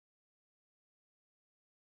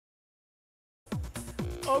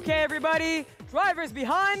Okay, everybody, drivers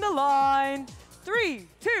behind the line. 3,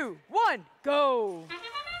 2, 1, go.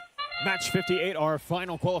 Match 58, our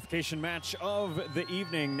final qualification match of the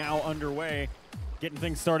evening, now underway. Getting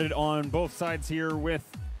things started on both sides here with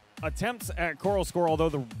attempts at Coral Score, although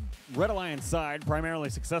the Red Alliance side primarily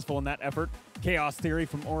successful in that effort. Chaos Theory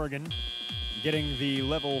from Oregon getting the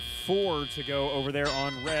level 4 to go over there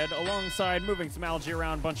on red, alongside moving some algae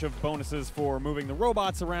around, bunch of bonuses for moving the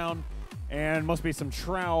robots around, and must be some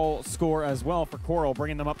trowel score as well for Coral,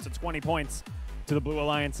 bringing them up to 20 points to the Blue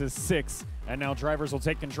Alliance's 6. And now drivers will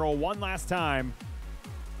take control one last time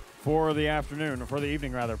for the afternoon, or for the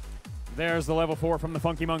evening rather. There's the level 4 from the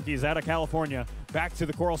Funky Monkeys out of California. Back to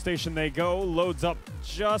the Coral Station they go. Loads up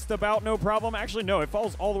just about no problem. Actually, no, it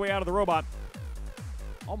falls all the way out of the robot.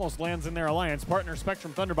 Almost lands in their alliance. Partner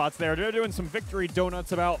Spectrum Thunderbots there. They're doing some victory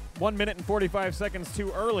donuts about 1 minute and 45 seconds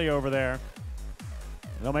too early over there.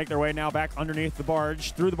 They'll make their way now back underneath the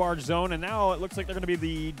barge, through the barge zone, and now it looks like they're going to be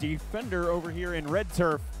the defender over here in red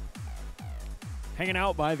turf. Hanging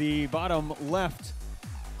out by the bottom left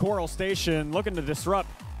Coral Station, looking to disrupt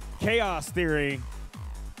Chaos Theory.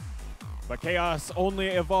 But Chaos only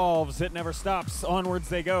evolves, it never stops. Onwards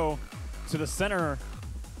they go to the center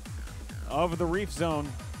of the reef zone.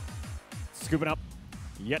 Scooping up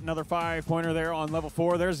yet another 5-pointer there on level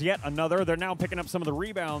 4. There's yet another. They're now picking up some of the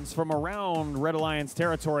rebounds from around Red Alliance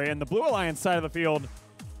territory. And the Blue Alliance side of the field,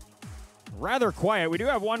 rather quiet. We do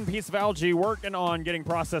have one piece of algae working on getting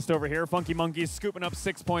processed over here. Funky Monkeys scooping up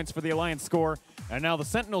 6 points for the Alliance score. And now the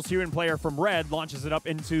Sentinels human player from red launches it up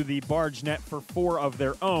into the barge net for 4 of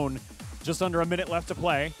their own. Just under a minute left to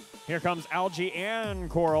play. Here comes algae and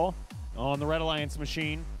Coral on the Red Alliance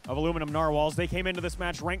machine of aluminum narwhals. They came into this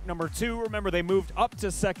match ranked number 2. Remember, they moved up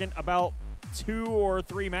to second about 2 or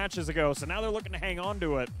 3 matches ago, so now they're looking to hang on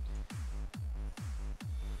to it.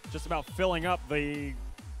 Just about filling up the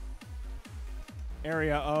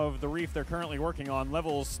area of the reef they're currently working on.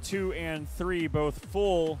 Levels 2 and 3 both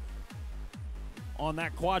full on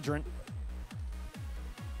that quadrant.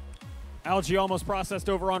 Algae almost processed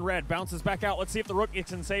over on red. Bounces back out. Let's see if the rookie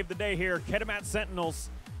can save the day here. Ketamat Sentinels.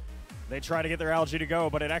 They try to get their algae to go,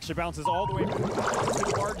 but it actually bounces all the way to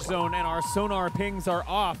the barge zone, and our sonar pings are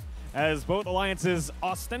off as both alliances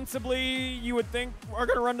ostensibly, you would think, are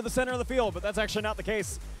going to run to the center of the field, but that's actually not the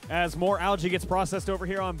case as more algae gets processed over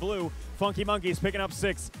here on blue. Funky Monkeys picking up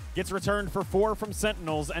 6, gets returned for 4 from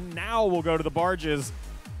Sentinels, and now we'll go to the barges.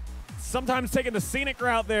 Sometimes taking the scenic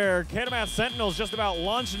route there. Ketamat Sentinels just about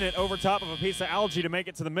launching it over top of a piece of algae to make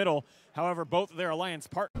it to the middle. However, both of their alliance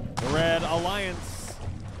partners, the Red Alliance,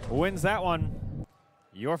 wins that one.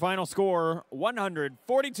 Your final score,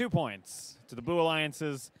 142 points to the Blue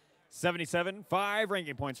Alliance's 77. 5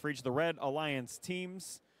 ranking points for each of the Red Alliance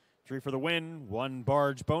teams. 3 for the win, 1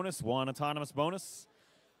 barge bonus, 1 autonomous bonus.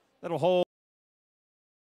 That'll hold